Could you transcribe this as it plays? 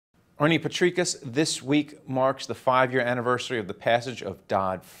Ernie Patricus, this week marks the 5-year anniversary of the passage of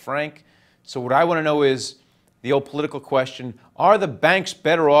Dodd-Frank. So what I want to know is the old political question, are the banks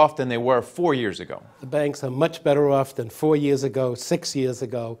better off than they were 4 years ago? The banks are much better off than 4 years ago, 6 years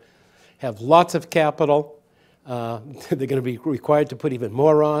ago, have lots of capital. They're going to be required to put even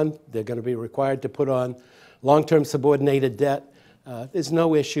more on. They're going to be required to put on long-term subordinated debt. There's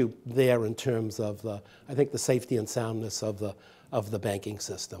no issue there in terms of, I think, the safety and soundness of the banking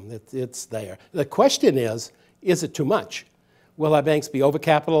system. It's there. The question is it too much? Will our banks be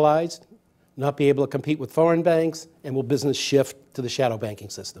overcapitalized, not be able to compete with foreign banks, and will business shift to the shadow banking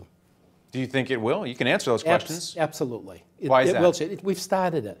system? Do you think it will? You can answer those questions. Absolutely. Why is that? Will. We've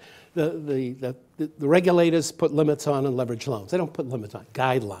started it. The regulators put limits on leveraged loans. They don't put limits on,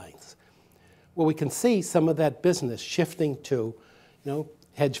 guidelines. Well, we can see some of that business shifting to,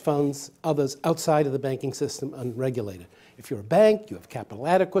 hedge funds, others outside of the banking system, unregulated. If you're a bank, you have capital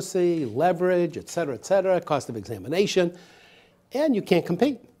adequacy, leverage, et cetera, cost of examination, and you can't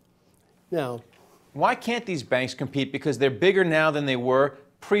compete. Now, why can't these banks compete? Because they're bigger now than they were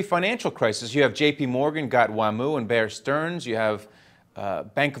pre-financial crisis. You have J.P. Morgan got WAMU and Bear Stearns. You have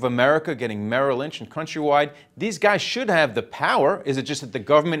Bank of America getting Merrill Lynch and Countrywide. These guys should have the power. Is it just that the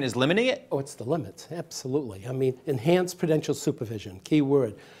government is limiting it? Oh, it's the limits, absolutely. I mean, enhanced prudential supervision, key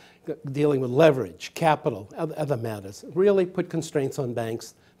word, dealing with leverage, capital, other matters, really put constraints on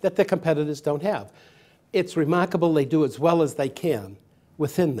banks that their competitors don't have. It's remarkable they do as well as they can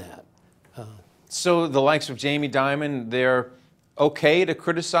within that. So the likes of Jamie Dimon, they're okay to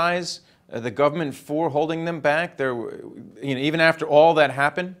criticize the government for holding them back? Even after all that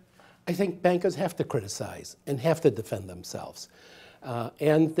happened? I think bankers have to criticize and have to defend themselves.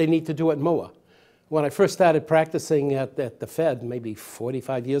 And they need to do it more. When I first started practicing at the Fed, maybe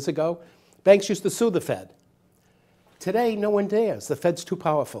 45 years ago, banks used to sue the Fed. Today, no one dares. The Fed's too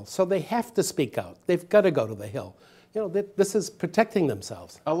powerful. So they have to speak out. They've got to go to the Hill. This is protecting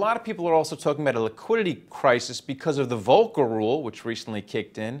themselves. A lot of people are also talking about a liquidity crisis because of the Volcker rule, which recently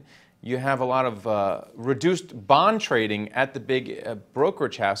kicked in. You have a lot of reduced bond trading at the big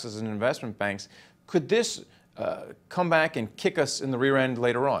brokerage houses and investment banks. Could this come back and kick us in the rear end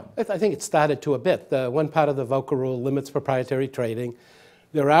later on? I think it started to a bit. One part of the Volcker rule limits proprietary trading.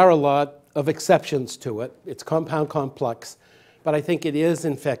 There are a lot of exceptions to it. It's compound complex, but I think it is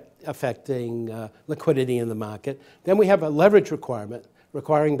in fact affecting liquidity in the market. Then we have a leverage requirement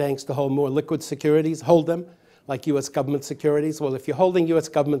requiring banks to hold more liquid securities, hold them, like U.S. government securities. Well, if you're holding U.S.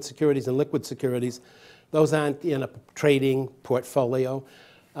 government securities and liquid securities, those aren't in a trading portfolio.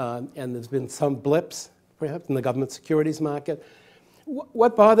 And there's been some blips, perhaps, in the government securities market.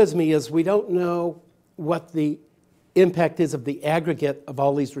 What bothers me is we don't know what the impact is of the aggregate of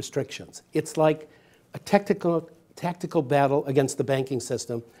all these restrictions. It's like a tactical battle against the banking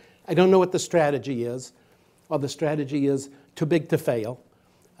system. I don't know what the strategy is, or the strategy is too big to fail.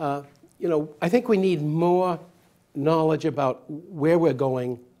 I think we need more knowledge about where we're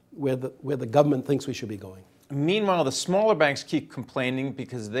going, where the government thinks we should be going. Meanwhile, the smaller banks keep complaining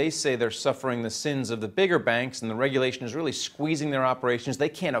because they say they're suffering the sins of the bigger banks, and the regulation is really squeezing their operations. They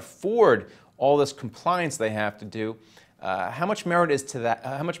can't afford all this compliance they have to do. How much merit is to that?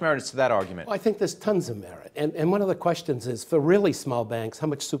 How much merit is to that argument? Well, I think there's tons of merit. And one of the questions is, for really small banks, how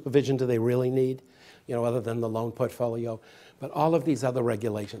much supervision do they really need? Other than the loan portfolio. But all of these other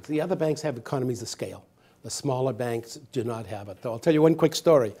regulations. The other banks have economies of scale. The smaller banks do not have it. I'll tell you one quick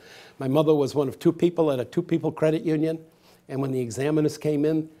story. My mother was one of 2 people at a 2-people credit union, and when the examiners came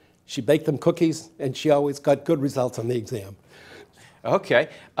in, she baked them cookies, and she always got good results on the exam. Okay.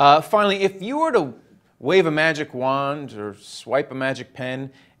 Finally, if you were to wave a magic wand or swipe a magic pen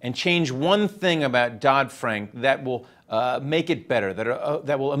and change one thing about Dodd-Frank that will make it better,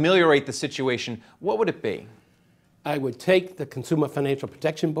 that will ameliorate the situation, what would it be? I would take the Consumer Financial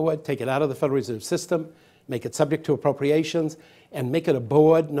Protection Board, take it out of the Federal Reserve System, make it subject to appropriations, and make it a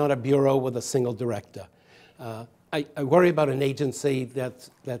board, not a bureau with a single director. I worry about an agency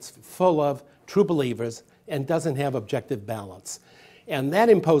that's full of true believers and doesn't have objective balance. And that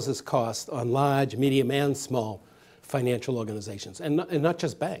imposes cost on large, medium, and small financial organizations, and not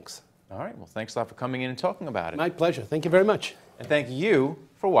just banks. All right. Well, thanks a lot for coming in and talking about it. My pleasure. Thank you very much. And thank you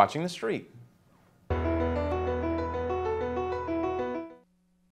for watching The Street.